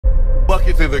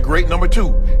buckets is a great number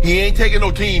 2. He ain't taking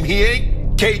no team. He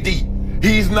ain't KD.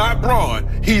 He's not Bron.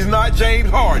 He's not James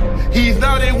Harden. He's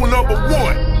not anyone number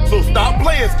 1. So stop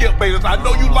playing, Skip Bayless. I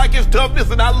know you like his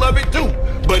toughness, and I love it too.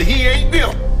 But he ain't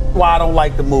them. Why I don't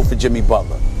like the move for Jimmy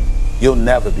Butler. You'll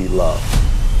never be loved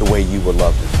the way you were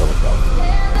loved in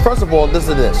Philadelphia. First of all,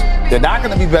 listen to this. They're not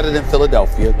going to be better than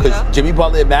Philadelphia because Jimmy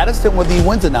Butler, it matters to him whether he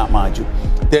wins or not, mind you.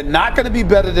 They're not going to be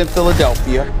better than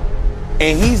Philadelphia,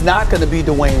 and he's not going to be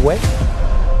Dwayne Wade.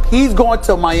 He's going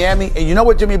to Miami, and you know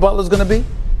what Jimmy Butler's going to be?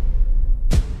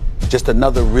 Just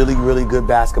another really, really good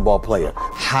basketball player.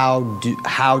 How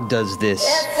does this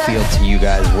feel to you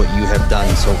guys, what you have done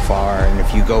so far? And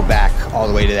if you go back all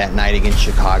the way to that night against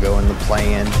Chicago in the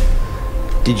play-in,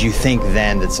 did you think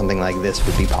then that something like this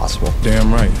would be possible?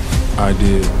 Damn right, I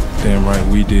did. Damn right,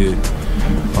 we did.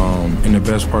 And the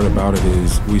best part about it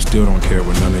is we still don't care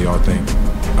what none of y'all think.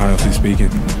 Honestly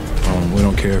speaking, we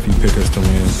don't care if you pick us to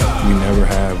win. We never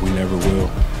have, we never will.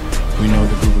 We know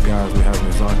the group of guys we have in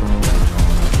this locker room.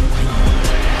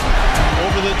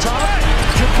 Over the top,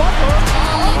 Jimmy Butler.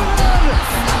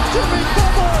 Jimmy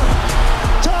Butler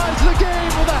ties the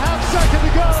game with a half-second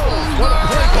to go. What a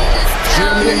play call.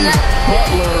 Jimmy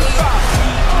Butler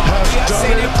has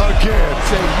done it again.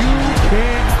 Say, you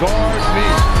can't guard me.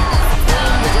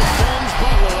 Defends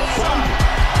Butler from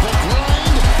the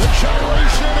grind, the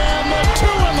gyration, and the 2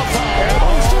 in the foul.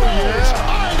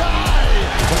 Eye to eye.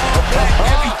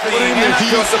 Putting the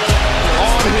heat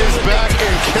on his back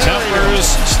and Tempers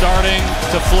starting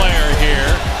to flare here.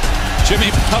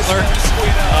 Jimmy Butler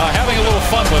having a little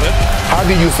fun with it. How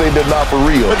can you say they're not for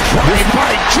real?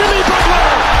 By Jimmy Butler,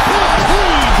 who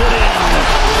it in.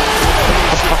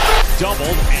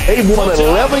 Doubled. They've won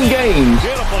 11 games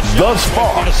thus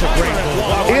far.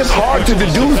 It's hard to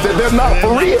deduce that they're not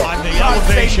for real.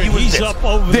 He's up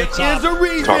over the top. There is a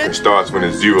reason. Talking starts when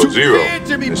it's 0-0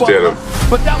 instead of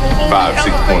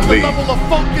 5-6 point lead.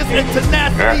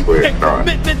 That's where it starts.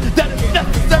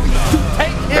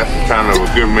 That's the kind of a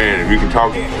good man. If you can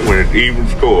talk when it's even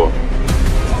score,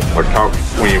 or talk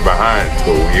when you're behind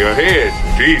score. When you're ahead,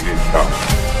 it's easy to talk.